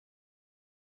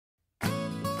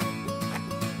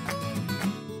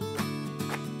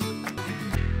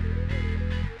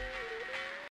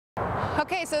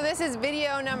Okay, so this is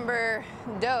video number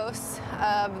dos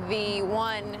of the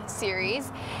One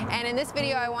series, and in this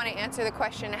video I want to answer the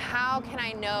question, how can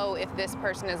I know if this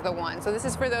person is the one? So this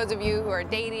is for those of you who are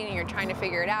dating and you're trying to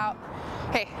figure it out.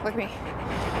 Hey, look at me.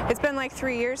 It's been like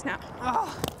 3 years now.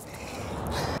 Oh.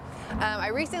 I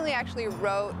recently actually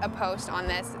wrote a post on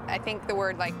this. I think the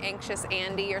word like anxious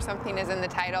Andy or something is in the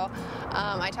title.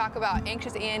 I talk about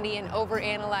anxious Andy and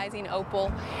overanalyzing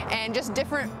Opal and just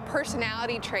different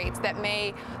personality traits that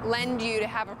may lend you to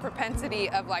have a propensity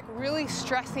of like really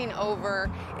stressing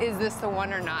over, is this the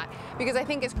one or not? Because I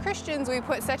think as Christians we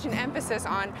put such an emphasis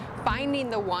on finding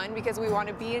the one because we want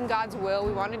to be in God's will,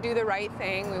 we want to do the right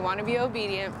thing, we want to be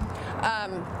obedient.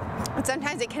 But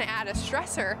sometimes it can add a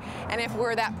stressor, and if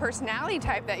we're that personality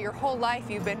type that your whole life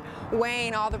you've been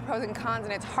weighing all the pros and cons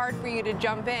and it's hard for you to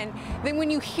jump in, then when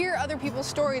you hear other people's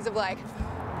stories of like,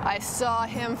 I saw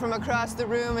him from across the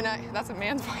room and that's a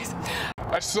man's voice.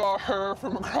 I saw her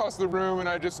from across the room and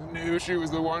I just knew she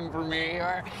was the one for me.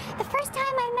 Or the first time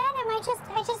I met him, I just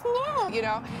knew. You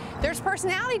know, there's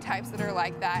personality types that are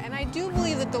like that, and I do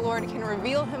believe that the Lord can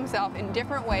reveal himself in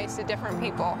different ways to different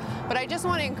people. But I just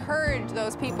want to encourage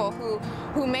those people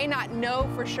who may not know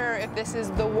for sure if this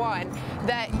is the one,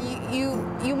 that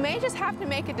you may just have to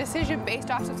make a decision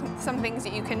based off of some things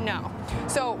that you can know.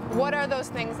 So what are those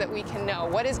things that we can know?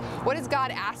 What is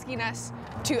God asking us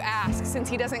to ask, since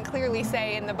he doesn't clearly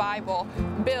say in the Bible,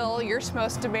 Bill, you're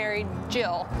supposed to marry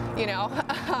Jill, you know?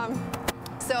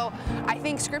 So I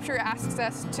think Scripture asks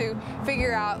us to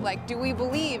figure out, like, do we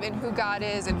believe in who God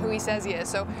is and who he says he is?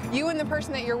 So you and the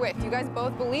person that you're with, you guys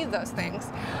both believe those things.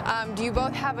 Do you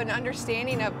both have an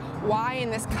understanding of why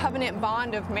in this covenant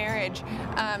bond of marriage,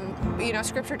 you know,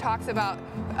 Scripture talks about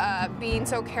being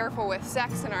so careful with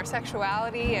sex and our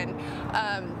sexuality, and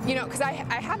you know, because I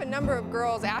have a number of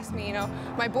girls ask me, you know,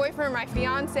 my boyfriend, my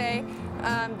fiance,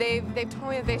 they've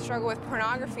told me that they struggle with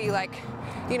pornography, like,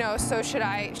 you know, so should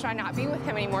I not be with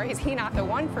him anymore? Is he not the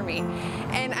one for me?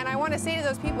 And I want to say to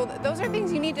those people that those are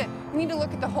things you need to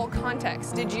look at the whole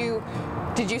context. Did you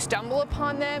stumble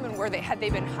upon them, and had they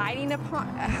been hiding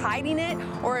it,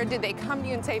 or did they come to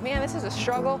you and say, man, this is a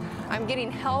struggle, I'm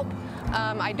getting help,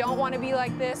 I don't want to be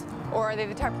like this? Or are they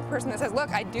the type of person that says,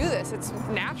 look, I do this, it's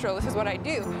natural, this is what I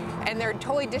do, and they're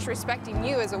totally disrespecting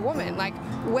you as a woman? Like,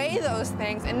 weigh those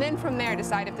things, and then from there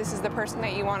decide if this is the person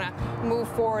that you want to move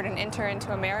forward and enter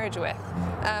into a marriage with.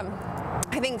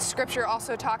 I think Scripture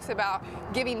also talks about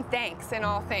giving thanks in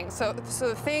all things. So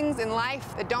the things in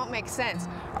life that don't make sense,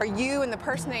 are you and the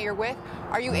person that you're with,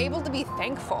 are you able to be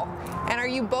thankful? And are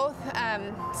you both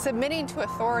submitting to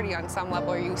authority on some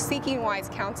level? Are you seeking wise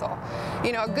counsel?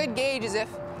 You know, a good gauge is if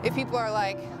people are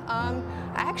like,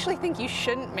 I actually think you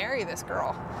shouldn't marry this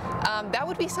girl, that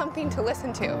would be something to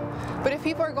listen to. But if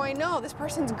people are going, no, this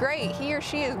person's great, he or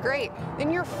she is great,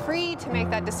 then you're free to make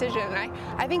that decision. And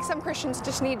I think some Christians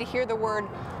just need to hear the word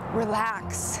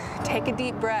relax, take a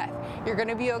deep breath, you're going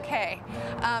to be okay.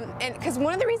 And because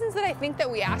one of the reasons that I think that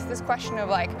we ask this question of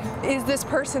like, is this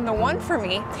person the one for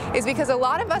me, is because a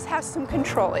lot of us have some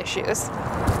control issues,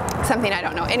 something I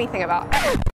don't know anything about.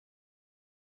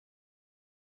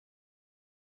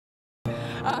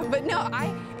 But no,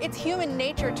 it's human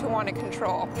nature to want to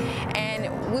control, and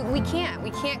we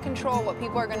can't control what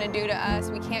people are going to do to us.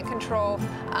 We can't control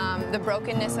the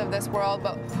brokenness of this world,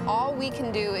 but all we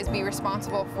can do is be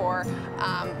responsible for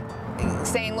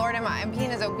saying, Lord, I'm being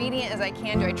as obedient as I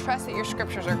can. Do I trust that your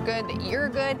scriptures are good, that you're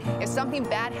good? If something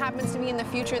bad happens to me in the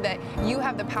future, that you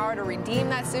have the power to redeem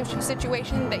that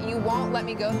situation, that you won't let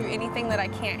me go through anything that I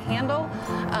can't handle.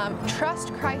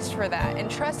 Trust Christ for that,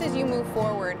 and trust as you move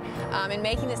forward in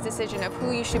making this decision of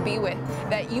who you should be with,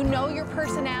 that you know your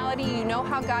personality, you know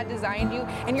how God designed you,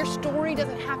 and your story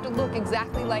doesn't have to look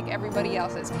exactly like everybody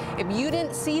else's. If you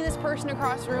didn't see this person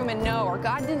across the room and know, or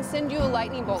God didn't send you a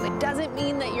lightning bolt, it doesn't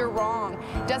mean that you're wrong.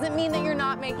 Doesn't mean that you're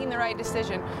not making the right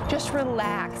decision. Just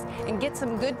relax and get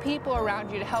some good people around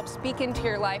you to help speak into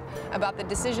your life about the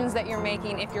decisions that you're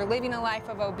making if you're living a life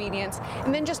of obedience.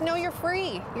 And then just know you're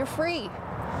free. You're free.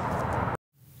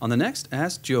 On the next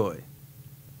Ask Joy,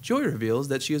 Joy reveals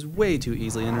that she is way too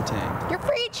easily entertained. You're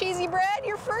free, cheesy bread,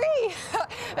 you're free.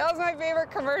 That was my favorite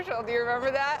commercial. Do you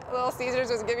remember that? Little Caesars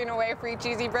was giving away free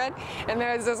cheesy bread, and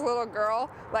there was this little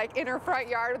girl like in her front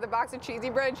yard with a box of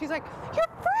cheesy bread, and she's like, you're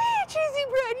free, cheesy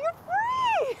bread, you're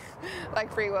free.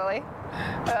 Like Free Willy.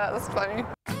 That's funny.